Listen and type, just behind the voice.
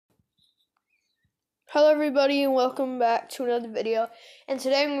Hello everybody and welcome back to another video. And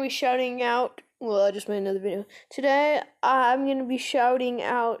today I'm going to be shouting out, well, I just made another video. Today I'm going to be shouting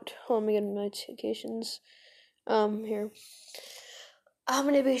out, hold on, let me get my notifications, here. I'm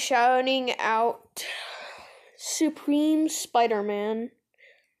going to be shouting out Supreme Spider-Man.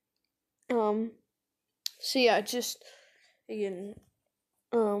 So yeah, just, again,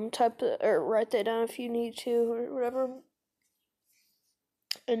 type it, or write that down if you need to, or whatever.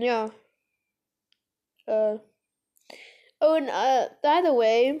 And yeah. By the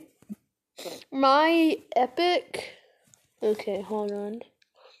way, my epic. Okay, hold on.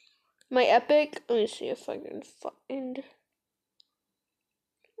 My epic. Let me see if I can find.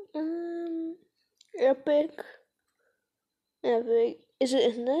 Epic. Epic. Is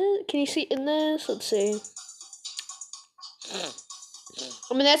it in this? Can you see in this? Let's see.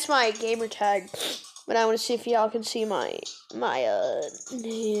 I mean, that's my gamer tag, but I want to see if y'all can see my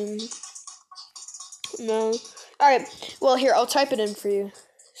name. No. Alright, well, here, I'll type it in for you.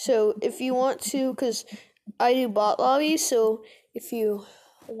 So, if you want to, because I do bot lobbies, so if you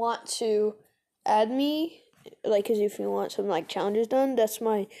want to add me, like, because if you want some, like, challenges done, that's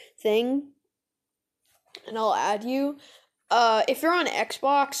my thing, and I'll add you. If you're on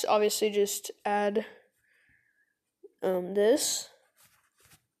Xbox, obviously just add, this.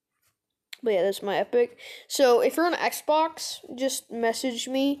 But yeah, that's my epic. So, if you're on Xbox, just message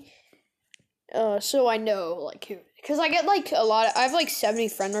me. So I know, like, who, because I get, like, I have, like, 70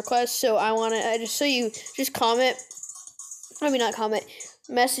 friend requests, so so you just comment, not comment,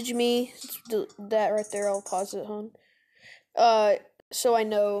 message me, that right there, I'll pause it, so I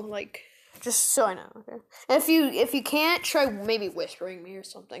know, like, just so I know, okay, and if you can't, try maybe whispering me or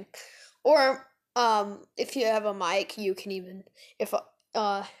something, or, if you have a mic, you can even,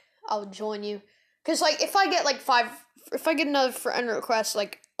 I'll join you, because, like, if I get another friend request,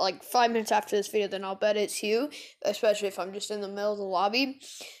 like 5 minutes after this video, then I'll bet it's you, especially if I'm just in the middle of the lobby.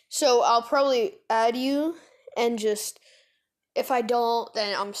 So I'll probably add you, and just, if I don't,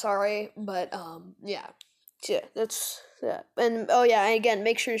 then I'm sorry, but, yeah. So, yeah, that's that. And, oh yeah, and again,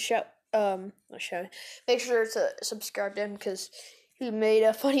 make sure to make sure to subscribe to him, because he made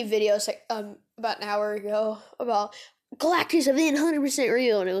a funny video, about an hour ago, about Galactus of 100%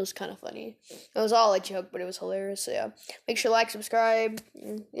 real, and it was kind of funny. It was all a joke, but it was hilarious. So yeah, make sure to like, subscribe.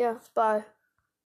 Yeah, bye.